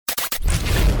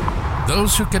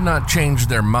Those who cannot change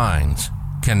their minds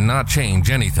cannot change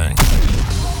anything.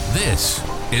 This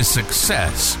is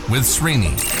Success with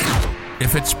Srini.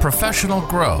 If it's professional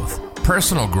growth,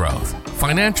 personal growth,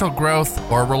 financial growth,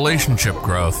 or relationship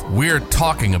growth, we're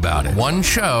talking about it. One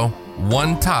show,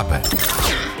 one topic.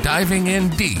 Diving in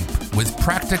deep with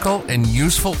practical and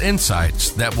useful insights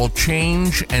that will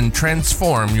change and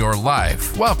transform your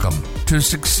life. Welcome to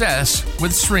Success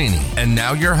with Srini. And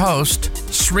now your host,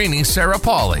 Srini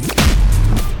Sarapalli.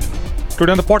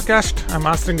 Today on the podcast, I'm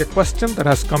answering a question that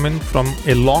has come in from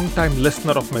a long-time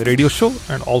listener of my radio show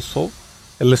and also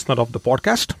a listener of the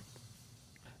podcast.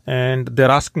 And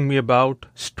they're asking me about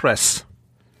stress.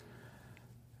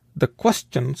 The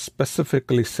question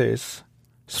specifically says,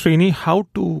 Srini, how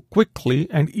to quickly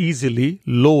and easily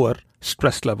lower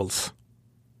stress levels?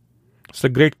 It's a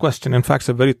great question. In fact, it's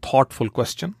a very thoughtful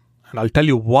question. And I'll tell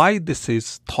you why this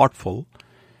is thoughtful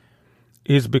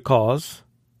is because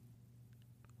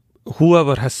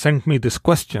whoever has sent me this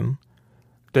question,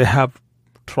 they have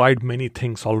tried many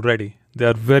things already. They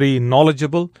are very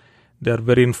knowledgeable, they are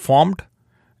very informed,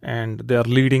 and they are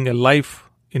leading a life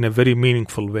in a very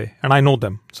meaningful way. And I know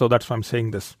them, so that's why I'm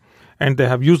saying this. And they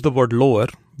have used the word lower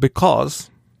because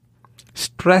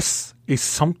stress is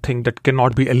something that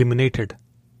cannot be eliminated.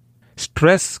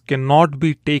 Stress cannot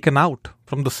be taken out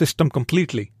from the system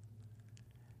completely.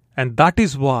 And that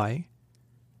is why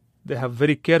they have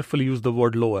very carefully used the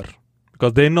word lower,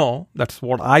 because they know that's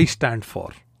what I stand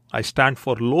for. I stand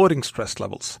for lowering stress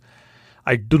levels.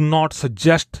 I do not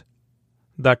suggest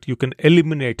that you can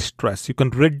eliminate stress. You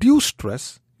can reduce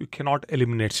stress. You cannot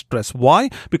eliminate stress. Why?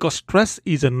 Because stress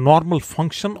is a normal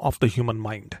function of the human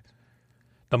mind.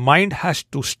 The mind has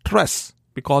to stress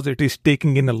because it is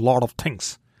taking in a lot of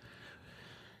things.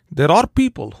 There are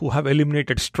people who have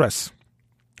eliminated stress.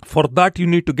 For that, you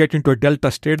need to get into a delta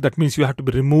state. That means you have to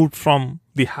be removed from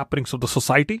the happenings of the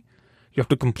society. You have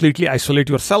to completely isolate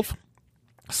yourself.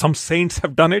 Some saints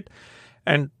have done it,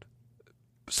 and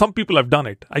some people have done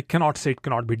it. I cannot say it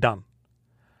cannot be done.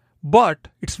 But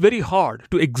it's very hard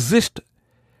to exist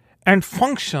and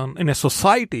function in a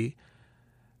society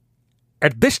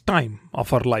at this time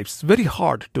of our lives. It's very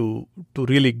hard to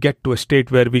really get to a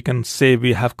state where we can say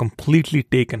we have completely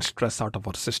taken stress out of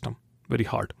our system. Very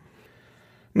hard.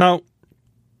 Now,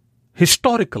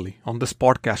 historically on this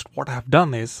podcast, what I have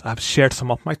done is I have shared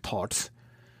some of my thoughts,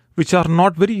 which are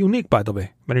not very unique, by the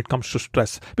way, when it comes to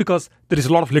stress, because there is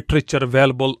a lot of literature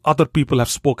available. Other people have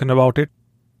spoken about it.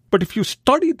 But if you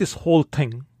study this whole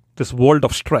thing, this world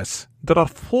of stress, there are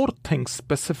 4 things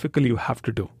specifically you have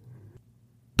to do.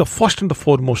 The first and the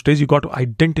foremost is you got to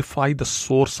identify the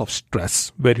source of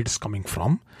stress, where it is coming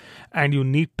from, and you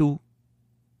need to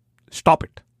stop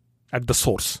it at the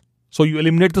source. So you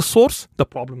eliminate the source, the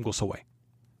problem goes away.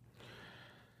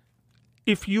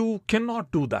 If you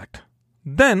cannot do that,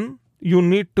 then you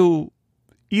need to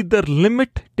either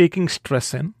limit taking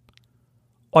stress in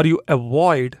or you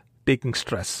avoid taking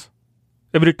stress.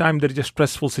 Every time there is a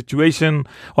stressful situation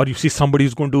or you see somebody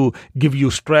who's going to give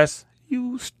you stress,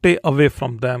 you stay away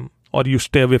from them or you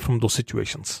stay away from those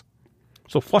situations.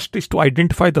 So first is to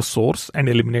identify the source and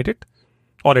eliminate it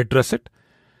or address it,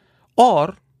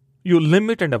 or you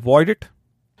limit and avoid it.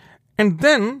 And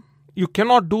then you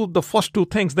cannot do the first 2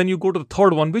 things. Then you go to the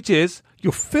third one, which is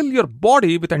you fill your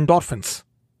body with endorphins.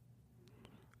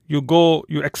 You go,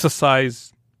 you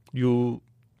exercise, you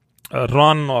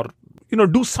run or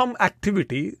do some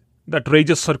activity that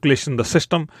raises circulation in the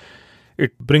system.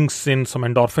 It brings in some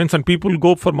endorphins, and people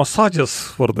go for massages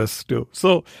for this too.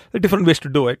 So there are different ways to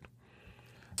do it.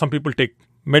 Some people take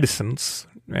medicines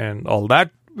and all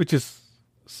that, which is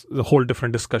a whole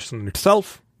different discussion in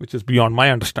itself, which is beyond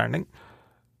my understanding.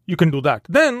 You can do that.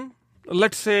 Then,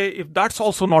 let's say if that's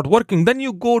also not working, then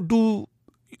you go do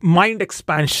mind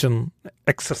expansion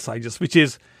exercises, which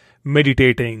is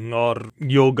meditating or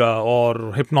yoga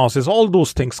or hypnosis. All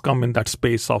those things come in that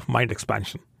space of mind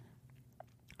expansion.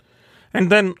 And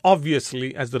then,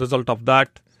 obviously, as the result of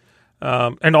that,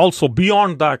 and also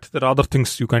beyond that, there are other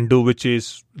things you can do, which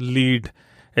is lead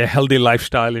a healthy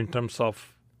lifestyle in terms of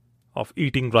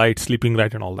eating right, sleeping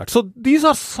right, and all that. So these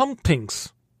are some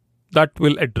things that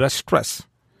will address stress.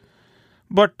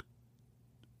 But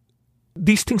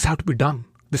these things have to be done.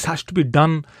 This has to be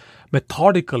done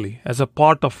methodically as a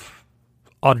part of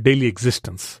our daily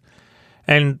existence.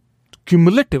 And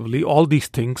cumulatively, all these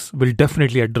things will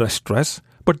definitely address stress,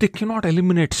 but they cannot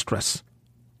eliminate stress.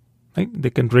 Right? They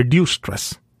can reduce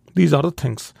stress. These are the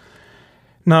things.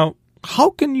 Now, how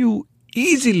can you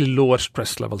easily lower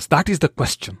stress levels? That is the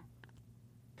question.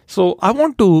 So I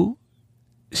want to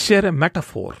share a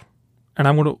metaphor, and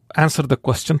I'm going to answer the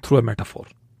question through a metaphor.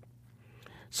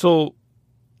 So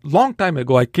long time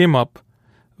ago, I came up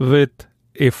with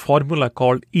a formula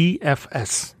called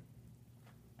EFS.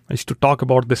 I used to talk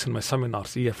about this in my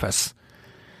seminars, EFS.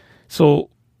 So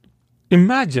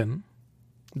imagine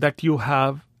that you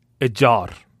have a jar.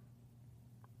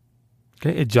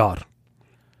 Okay, a jar.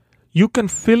 You can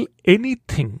fill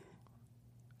anything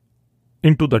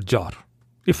into the jar.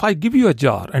 If I give you a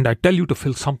jar and I tell you to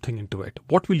fill something into it,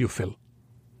 what will you fill?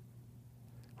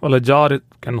 Well, a jar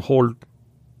can hold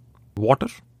water,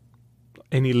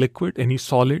 any liquid, any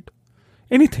solid,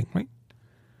 anything, right?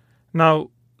 Now,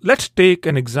 let's take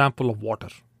an example of water.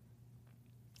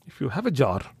 If you have a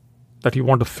jar that you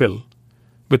want to fill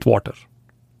with water,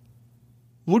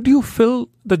 would you fill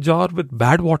the jar with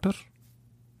bad water?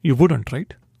 You wouldn't,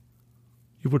 right?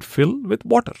 You would fill with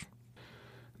water.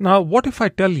 Now, what if I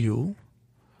tell you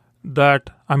that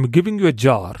I'm giving you a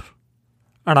jar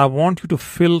and I want you to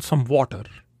fill some water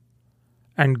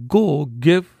and go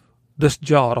give this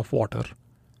jar of water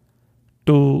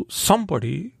to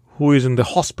somebody who is in the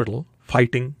hospital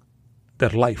fighting their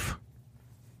life?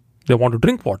 They want to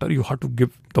drink water, you have to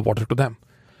give the water to them.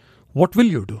 What will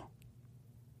you do?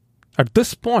 At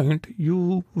this point,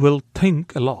 you will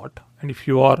think a lot, and if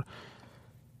you are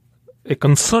a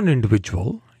concerned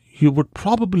individual, you would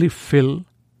probably fill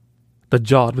the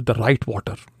jar with the right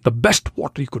water, the best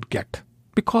water you could get,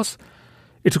 because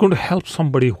it's going to help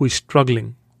somebody who is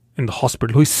struggling in the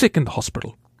hospital, who is sick in the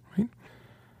hospital. Right?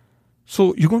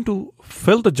 So you're going to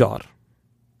fill the jar,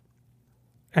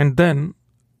 and then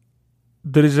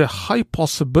there is a high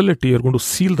possibility you're going to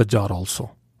seal the jar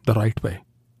also the right way,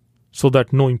 so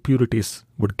that no impurities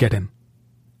would get in.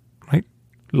 Right?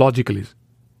 Logically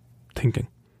thinking.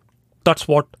 That's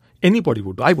what anybody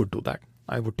would do. I would do that.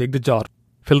 I would take the jar,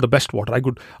 fill the best water.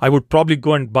 I would probably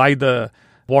go and buy the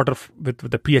water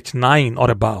with a pH 9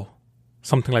 or above,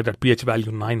 something like that, pH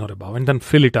value 9 or above, and then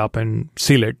fill it up and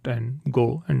seal it and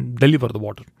go and deliver the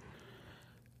water.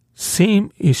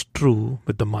 Same is true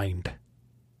with the mind.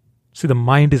 See, the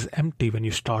mind is empty when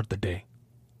you start the day.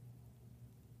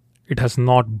 It has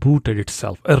not booted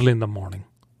itself early in the morning.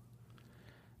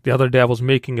 The other day I was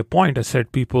making a point. I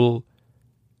said people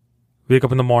wake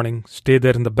up in the morning, stay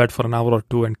there in the bed for an hour or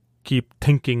two and keep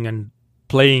thinking and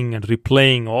playing and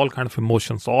replaying all kind of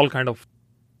emotions, all kind of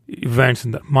events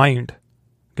in the mind,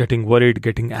 getting worried,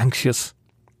 getting anxious.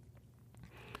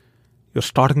 You're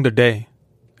starting the day,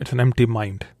 it's an empty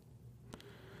mind.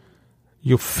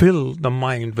 You fill the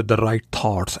mind with the right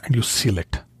thoughts and you seal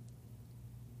it.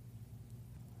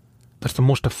 That's the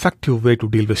most effective way to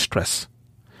deal with stress.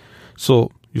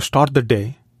 So you start the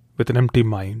day with an empty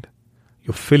mind.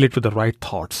 You fill it with the right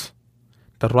thoughts.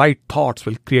 The right thoughts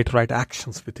will create right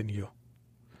actions within you.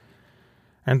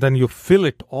 And then you fill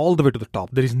it all the way to the top.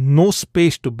 There is no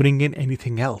space to bring in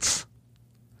anything else.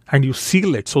 And you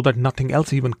seal it so that nothing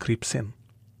else even creeps in.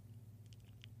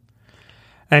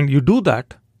 And you do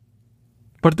that.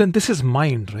 But then this is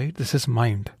mind, right? This is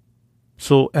mind.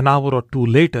 So an hour or two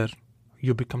later,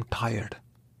 you become tired.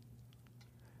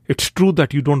 It's true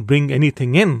that you don't bring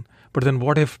anything in, but then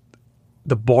what if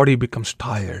the body becomes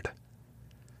tired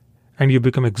and you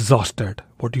become exhausted?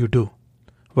 What do?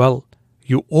 Well,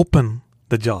 you open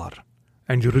the jar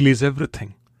and you release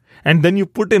everything. And then you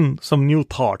put in some new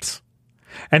thoughts.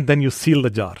 And then you seal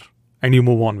the jar and you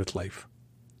move on with life.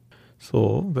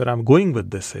 So where I'm going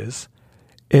with this is,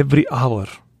 every hour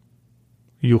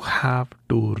you have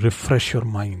to refresh your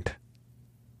mind.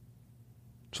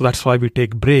 So that's why we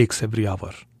take breaks every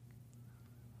hour.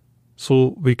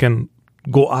 So we can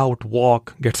go out,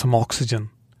 walk, get some oxygen.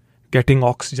 Getting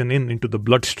oxygen into the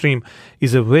bloodstream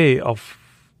is a way of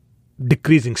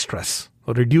decreasing stress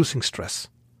or reducing stress.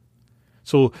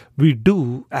 So we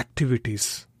do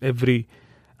activities every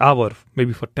hour,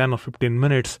 maybe for 10 or 15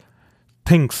 minutes,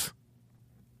 things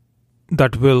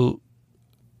that will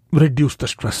reduce the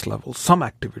stress level. Some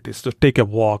activities, so take a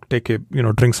walk,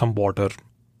 drink some water,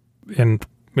 and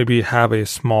maybe have a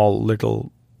small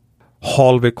little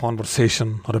hallway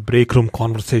conversation or a break room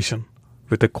conversation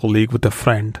with a colleague, with a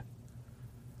friend.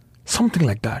 Something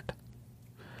like that.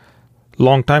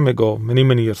 Long time ago,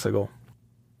 many years ago,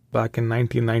 back in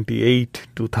 1998,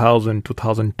 2000,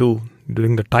 2002,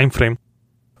 during the time frame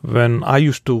when I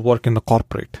used to work in the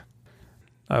corporate,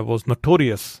 I was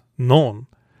known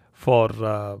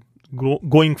for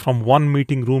going from one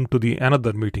meeting room to the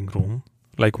another meeting room,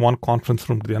 like one conference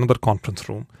room to the another conference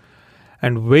room,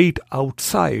 and wait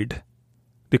outside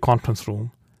the conference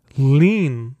room,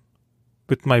 lean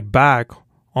with my back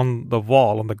on the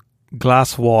wall, on the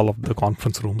glass wall of the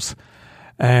conference rooms,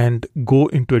 and go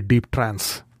into a deep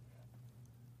trance.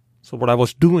 So what I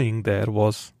was doing there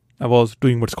was I was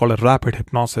doing what's called a rapid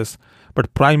hypnosis,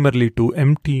 but primarily to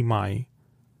empty my,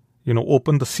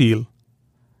 open the seal,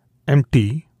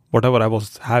 empty whatever I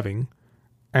was having,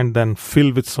 and then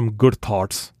fill with some good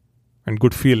thoughts and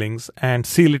good feelings and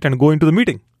seal it and go into the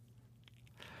meeting.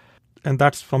 And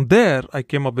that's from there I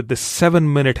came up with this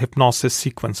 7-minute hypnosis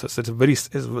sequences. It's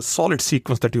a solid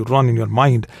sequence that you run in your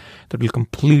mind that will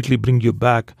completely bring you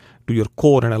back to your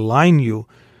core and align you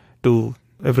to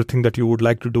everything that you would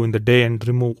like to do in the day and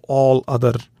remove all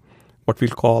other, what we'll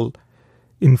call,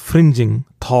 infringing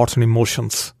thoughts and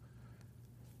emotions.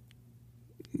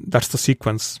 That's the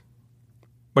sequence.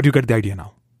 But you get the idea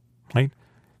now, right?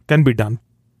 Can be done.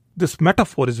 This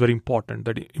metaphor is very important,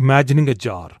 that imagining a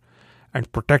jar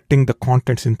and protecting the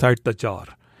contents inside the jar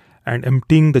and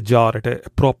emptying the jar at an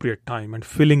appropriate time and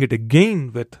filling it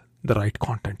again with the right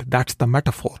content. That's the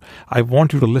metaphor. I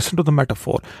want you to listen to the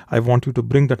metaphor. I want you to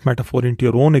bring that metaphor into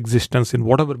your own existence in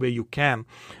whatever way you can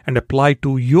and apply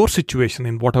to your situation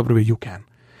in whatever way you can.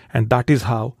 And that is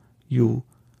how you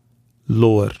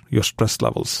lower your stress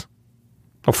levels.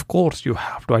 Of course, you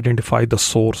have to identify the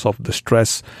source of the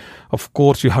stress. Of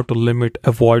course, you have to limit,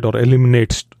 avoid, or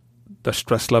eliminate the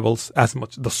stress levels as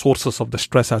much, the sources of the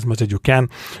stress as much as you can.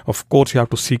 Of course, you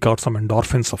have to seek out some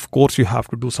endorphins. Of course, you have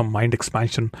to do some mind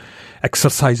expansion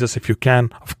exercises if you can.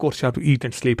 Of course, you have to eat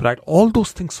and sleep right. All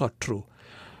those things are true.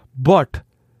 But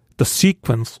the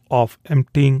sequence of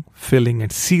emptying, filling,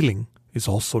 and sealing is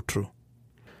also true.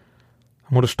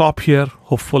 I'm going to stop here.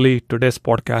 Hopefully, today's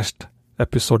podcast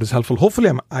episode is helpful. Hopefully,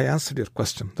 I answered your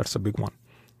question. That's a big one.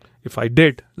 If I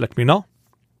did, let me know.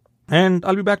 And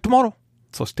I'll be back tomorrow.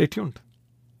 So stay tuned.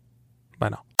 Bye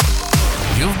now.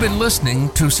 You've been listening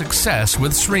to Success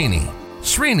with Srini.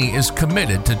 Srini is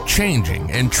committed to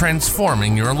changing and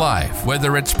transforming your life,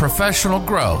 whether it's professional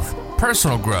growth,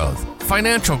 personal growth,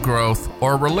 financial growth,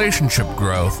 or relationship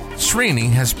growth. Srini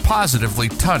has positively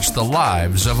touched the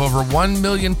lives of over 1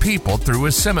 million people through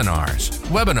his seminars,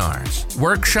 webinars,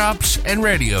 workshops, and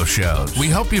radio shows. We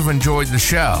hope you've enjoyed the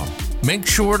show. Make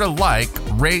sure to like,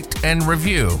 rate, and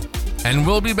review. And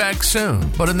we'll be back soon.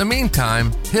 But in the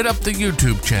meantime, hit up the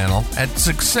YouTube channel at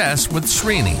Success with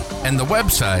Srini and the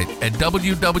website at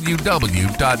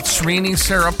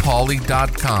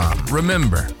www.srinisarapalli.com.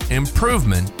 Remember,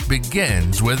 improvement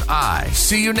begins with I.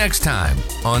 See you next time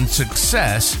on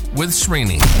Success with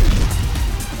Srini.